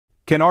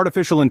Can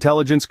artificial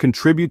intelligence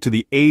contribute to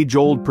the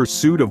age-old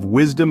pursuit of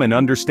wisdom and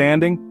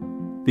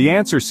understanding? The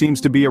answer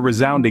seems to be a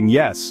resounding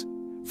yes.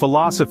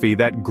 Philosophy,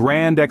 that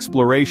grand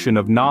exploration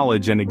of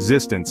knowledge and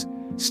existence,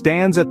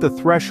 stands at the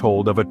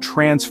threshold of a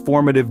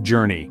transformative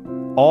journey,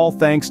 all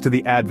thanks to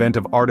the advent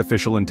of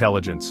artificial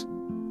intelligence.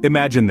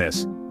 Imagine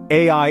this: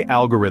 AI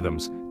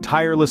algorithms,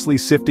 tirelessly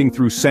sifting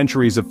through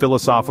centuries of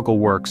philosophical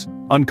works,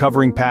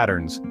 uncovering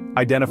patterns,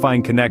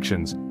 identifying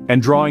connections,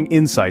 and drawing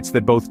insights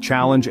that both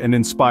challenge and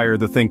inspire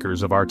the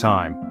thinkers of our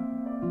time.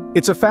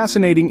 It's a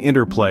fascinating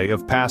interplay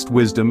of past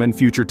wisdom and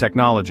future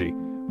technology,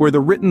 where the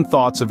written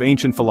thoughts of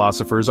ancient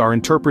philosophers are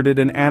interpreted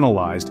and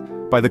analyzed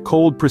by the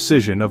cold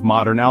precision of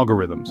modern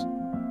algorithms.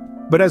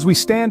 But as we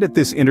stand at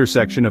this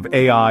intersection of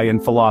AI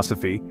and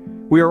philosophy,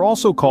 we are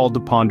also called to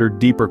ponder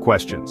deeper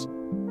questions.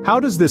 How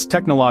does this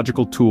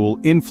technological tool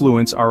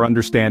influence our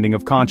understanding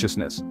of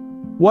consciousness?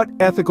 What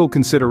ethical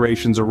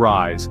considerations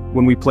arise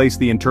when we place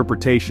the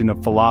interpretation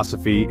of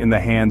philosophy in the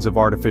hands of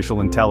artificial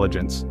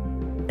intelligence?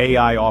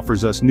 AI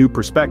offers us new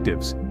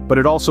perspectives, but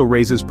it also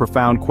raises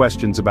profound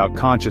questions about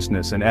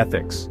consciousness and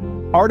ethics.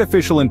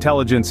 Artificial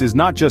intelligence is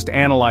not just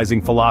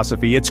analyzing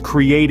philosophy, it's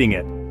creating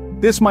it.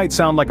 This might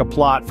sound like a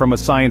plot from a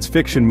science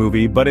fiction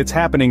movie, but it's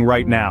happening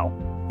right now.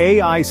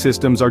 AI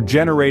systems are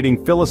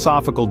generating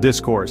philosophical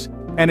discourse,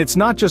 and it's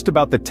not just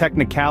about the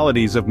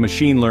technicalities of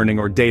machine learning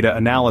or data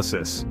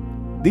analysis.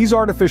 These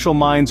artificial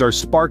minds are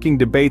sparking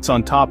debates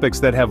on topics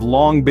that have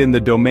long been the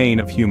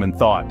domain of human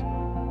thought.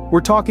 We're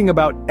talking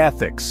about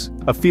ethics,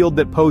 a field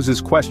that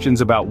poses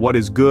questions about what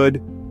is good,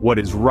 what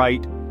is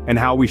right, and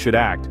how we should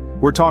act.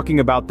 We're talking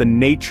about the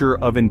nature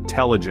of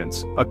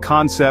intelligence, a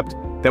concept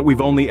that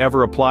we've only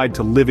ever applied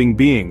to living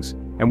beings.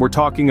 And we're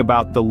talking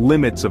about the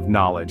limits of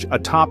knowledge, a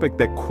topic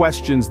that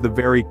questions the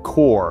very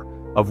core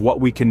of what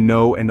we can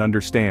know and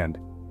understand.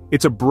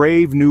 It's a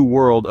brave new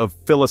world of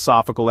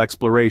philosophical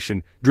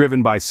exploration,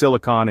 driven by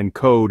silicon and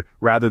code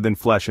rather than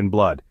flesh and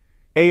blood.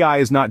 AI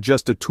is not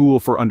just a tool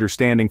for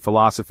understanding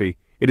philosophy,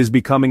 it is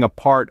becoming a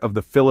part of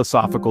the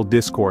philosophical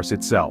discourse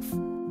itself.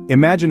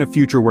 Imagine a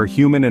future where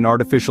human and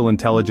artificial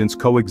intelligence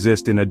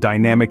coexist in a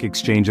dynamic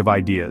exchange of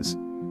ideas.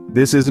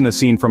 This isn't a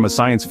scene from a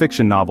science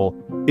fiction novel,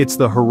 it's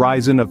the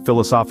horizon of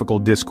philosophical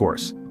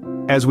discourse.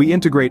 As we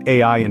integrate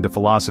AI into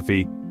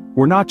philosophy,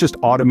 we're not just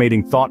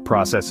automating thought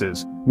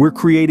processes, we're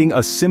creating a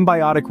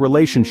symbiotic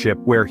relationship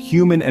where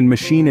human and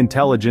machine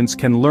intelligence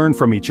can learn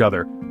from each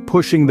other,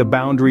 pushing the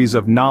boundaries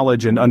of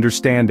knowledge and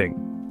understanding.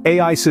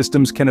 AI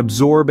systems can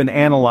absorb and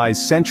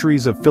analyze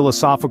centuries of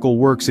philosophical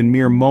works in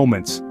mere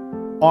moments,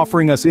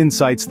 offering us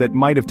insights that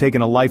might have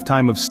taken a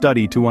lifetime of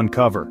study to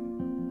uncover.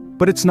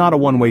 But it's not a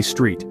one-way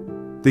street.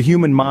 The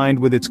human mind,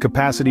 with its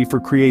capacity for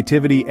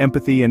creativity,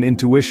 empathy, and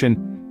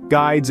intuition,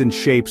 guides and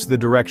shapes the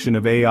direction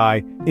of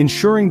AI,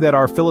 ensuring that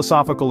our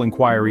philosophical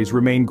inquiries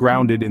remain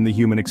grounded in the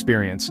human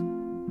experience.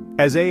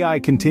 As AI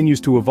continues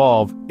to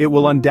evolve, it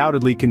will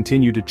undoubtedly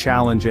continue to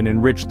challenge and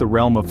enrich the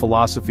realm of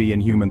philosophy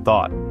and human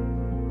thought.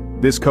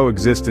 This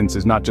coexistence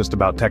is not just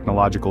about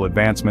technological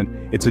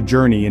advancement, it's a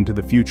journey into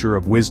the future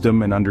of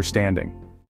wisdom and understanding.